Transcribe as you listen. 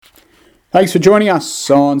Thanks for joining us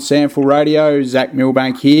on SANFL Radio. Zach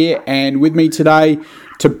Milbank here, and with me today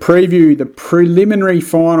to preview the preliminary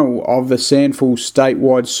final of the SANFL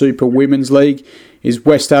Statewide Super Women's League is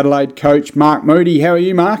West Adelaide coach Mark Moody. How are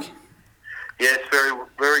you, Mark? Yes,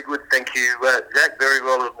 very good, thank you, Zach. Very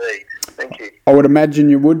well indeed. Thank you. I would imagine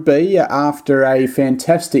you would be after a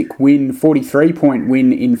fantastic win, 43-point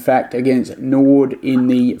win, in fact, against Nord in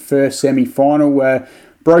the first semi-final.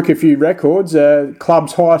 Broke a few records,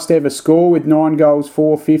 club's highest ever score with 9 goals,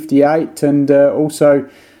 458, and also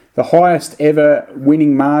the highest ever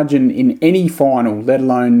winning margin in any final, let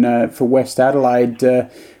alone for West Adelaide,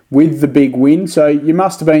 with the big win. So you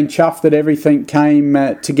must have been chuffed that everything came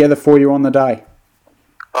together for you on the day.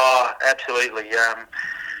 Oh, absolutely.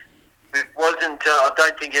 It wasn't. I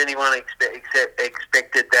don't think anyone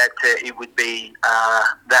expected that it would be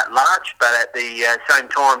that large, but at the same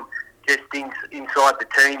time, just inside the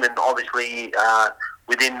team and obviously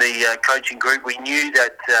within the coaching group, we knew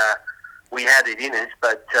that we had it in us,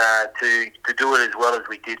 but to do it as well as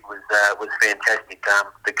we did was fantastic.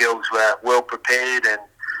 The girls were well prepared, and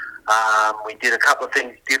we did a couple of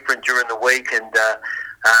things different during the week, and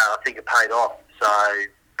I think it paid off. So,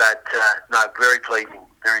 but no, very pleasing.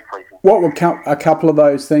 Very pleasing. What were a couple of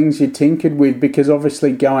those things you tinkered with? Because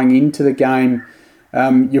obviously going into the game,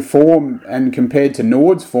 your form and compared to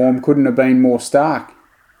Nord's form couldn't have been more stark.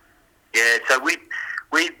 Yeah, so we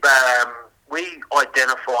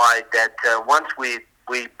identified that once we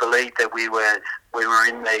believed that we were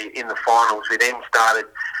in the finals, we then started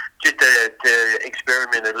just to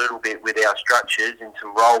experiment a little bit with our structures and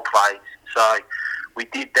some role plays. So we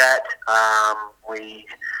did that. We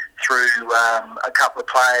threw a couple of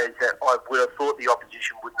players that I would have thought the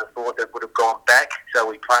opposition wouldn't have thought that would have gone back. So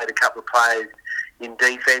we played a couple of players in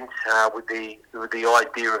defence with the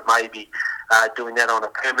idea of maybe doing that on a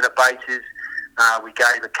permanent basis. We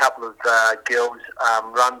gave a couple of girls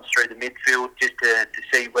runs through the midfield just to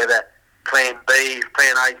see whether Plan B, if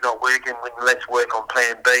Plan A is not working, let's work on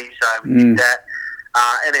Plan B. So we did that.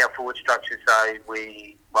 And our forward structure, so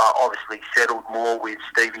we obviously settled more with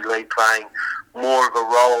Stevie Lee playing more of a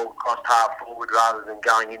role across half forward rather than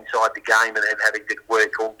going inside the game and then having to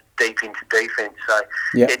work all deep into defence. So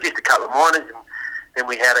yeah, just a couple of minors, and then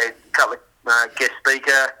we had a couple of guest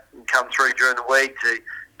speaker come through during the week to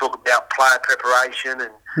talk about player preparation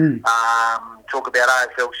and talk about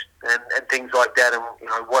AFL and things like that, and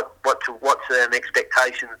what's an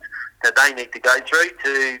expectation that they need to go through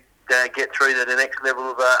to get through to the next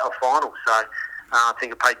level of finals. So I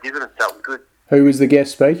think it paid dividends. That was good. Who was the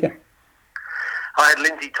guest speaker? I had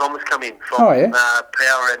Lindsay Thomas come in from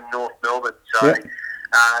Power in North Melbourne. So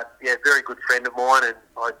very good friend of mine, and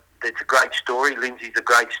it's a great story. Lindsay's a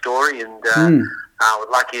great story, and I was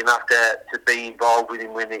lucky enough to be involved with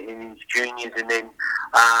him in his juniors, and then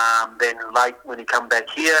late when he come back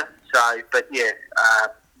here. So, but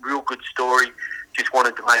real good story. Just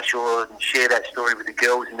wanted to make sure and share that story with the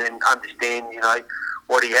girls, and then understand,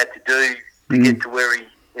 what he had to do to get to where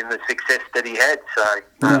in the success that he had. So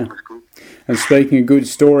it was good. And speaking of good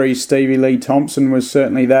stories, Stevie Lee Thompson was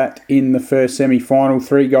certainly that in the first semi-final.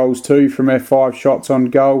 3 goals, 2 from her 5 shots on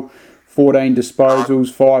goal, 14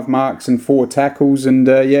 disposals, 5 marks and 4 tackles. And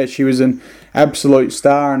she was an absolute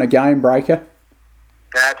star and a game breaker.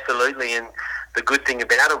 Absolutely. And the good thing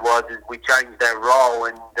about it was we changed our role,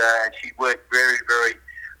 and she worked very, very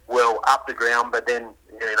well up the ground, but then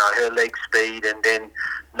her leg speed, and then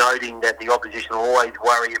noting that the opposition will always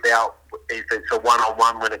worry about if it's a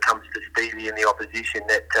one-on-one when it comes to Stevie and the opposition,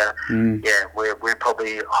 that we're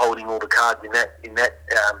probably holding all the cards in that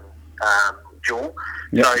duel.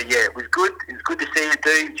 Yep. So it was good. It was good to see her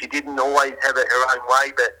do. She didn't always have it her own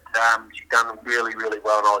way, but she done really, really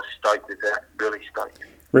well, and I was stoked with that. Really stoked.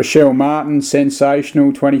 Rochelle Martin,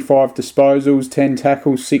 sensational, 25 disposals, 10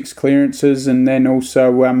 tackles, 6 clearances, and then also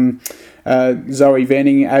Zoe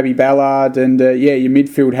Venning, Abby Ballard, and your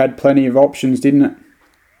midfield had plenty of options, didn't it?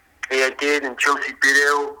 Yeah, it did, and Chelsea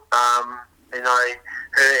Biddell,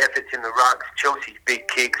 her efforts in the rucks, Chelsea's big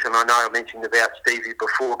kicks, and I know I mentioned about Stevie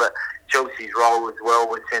before, but Chelsea's role as well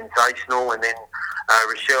was sensational, and then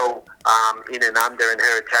Rochelle in and under, and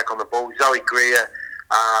her attack on the ball. Zoe Greer,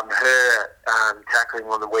 her tackling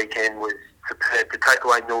on the weekend was superb. To take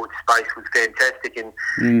away Nord's space was fantastic, and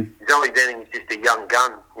Zoe Venning is just a young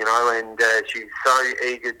gun, and she's so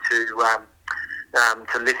eager to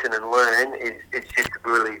listen and learn. It's just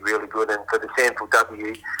really, really good, and for the SANFL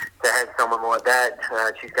W to have someone like that,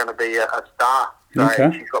 she's going to be a star.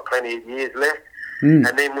 So she's got plenty of years left. And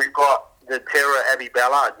then we've got the terror Abby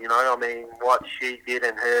Ballard, what she did,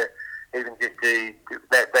 and her even just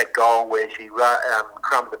that goal where she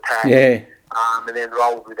crumbed the pack, Yeah. And then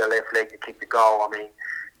rolled with her left leg to kick the goal. I mean,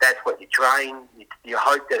 that's what you train. You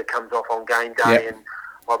hope that it comes off on game day. Yep. And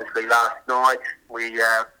obviously last night we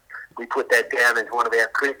put that down as one of our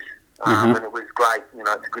clips, and it was great. You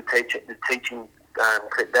know, it's a good teaching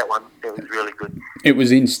clip, that one. It was really good. It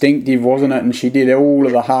was instinctive, wasn't it? And she did all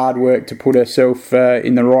of the hard work to put herself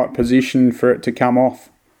in the right position for it to come off.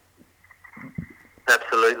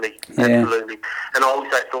 Absolutely. And I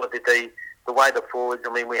also thought that the way the forwards,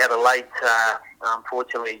 I mean, we had a late,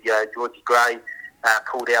 unfortunately, Georgie Gray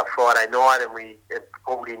pulled out Friday night, and we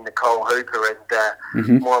pulled in Nicole Hooper,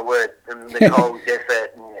 and my word, and Nicole's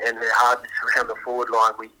effort and her hardness around the forward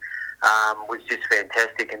line, was just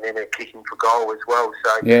fantastic, and then her kicking for goal as well.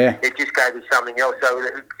 So it just gave us something else. So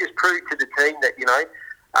it just proved to the team that, you know,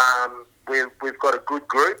 we've got a good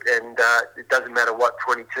group, and it doesn't matter what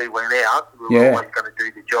 22 went out, we're always going to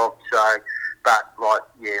do the job. So, but I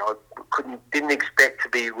didn't expect to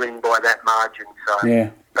be winning by that margin.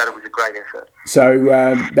 So, but it was a great effort. So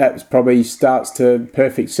that probably starts to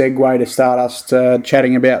perfect segue to start us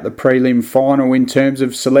chatting about the prelim final in terms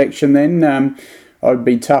of selection. Then it would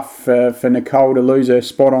be tough for Nicole to lose her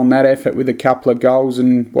spot on that effort with a couple of goals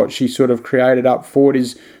and what she sort of created up forward.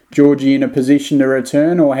 Is Georgie in a position to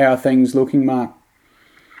return, or how are things looking, Mark?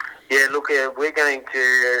 Yeah, look, we'll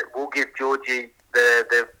give Georgie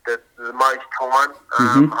the most time.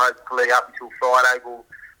 Hopefully up until Friday,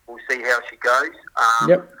 we'll see how she goes.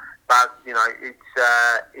 But you know,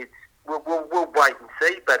 it's we'll wait and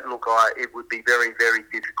see. But look, it would be very, very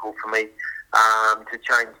difficult for me to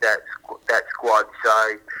change that squad.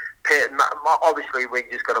 So obviously we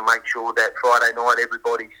just got to make sure that Friday night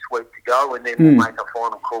everybody's sweet to go, and then we'll make a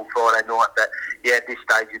final call Friday night. But at this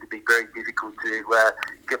stage it'd be very difficult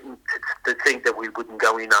to think that we wouldn't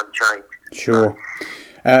go in unchanged. Sure.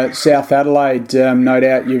 South Adelaide, no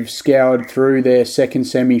doubt you've scoured through their second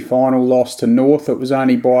semi-final loss to North. It was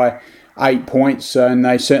only by 8 points, and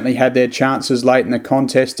they certainly had their chances late in the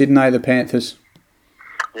contest, didn't they, the Panthers?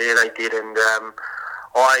 Yeah, they did, and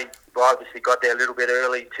I obviously got there a little bit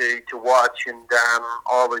early to watch, and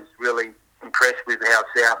I was really impressed with how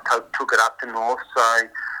South took it up to North. So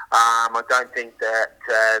I don't think that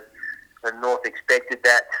the North expected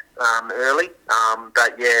that early.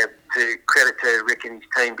 But to credit to Rick and his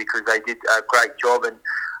team, because they did a great job. And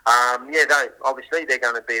obviously they're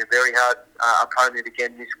going to be a very hard opponent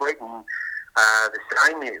again this week. And the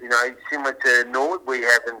same, you know, similar to North, we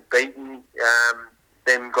haven't beaten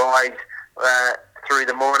them guys through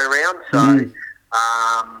the minor round. So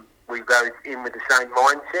we go in with the same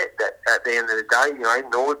mindset that at the end of the day, you know,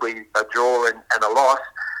 North, a draw and a loss.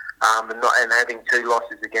 And having 2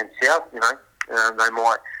 losses against South, you know, they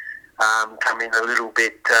might come in a little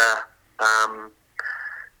bit,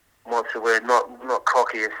 what's the word, not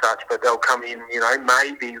cocky as such, but they'll come in, you know,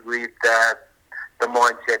 maybe with the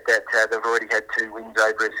mindset that they've already had 2 wins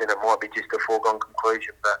over us, and it might be just a foregone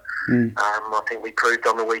conclusion. But I think we proved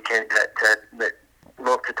on the weekend that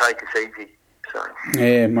not to take us easy. So.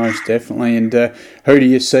 Yeah, most definitely. And who do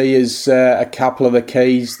you see as a couple of the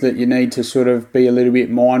keys that you need to sort of be a little bit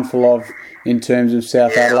mindful of in terms of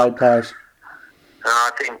South Adelaide players?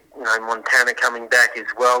 I think, you know, Montana coming back as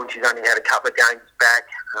well. She's only had a couple of games back.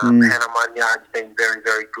 Hannah Munyard's been very,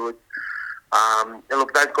 very good. And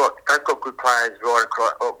look, they've got good players right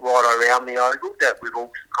around the oval that we've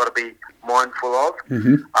all got to be mindful of.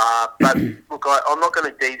 But look, I'm not going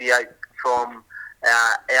to deviate from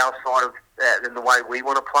our side of in the way we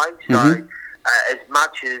want to play. So as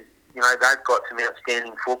much as, you know, they've got some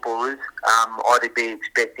outstanding footballers, I'd be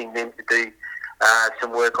expecting them to do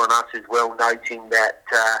some work on us as well, noting that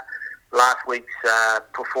last week's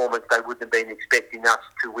performance, they wouldn't have been expecting us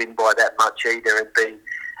to win by that much either, and be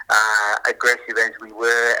aggressive as we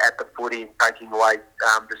were at the footy and taking away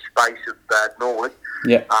the space of Norwood.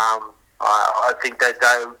 I think that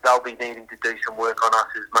they'll be needing to do some work on us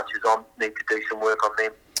as much as I need to do some work on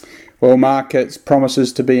them. Well, Mark, it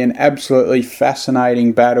promises to be an absolutely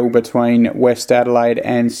fascinating battle between West Adelaide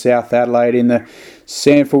and South Adelaide in the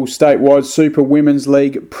SANFL Statewide Super Women's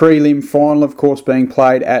League prelim final, of course, being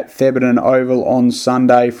played at Thebarton Oval on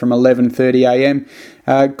Sunday from 11:30am.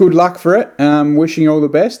 Good luck for it. Wishing you all the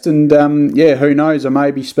best, and who knows, I may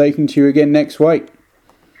be speaking to you again next week.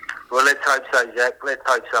 Well, let's hope so, Zach. Let's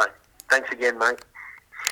hope so. Thanks again, mate.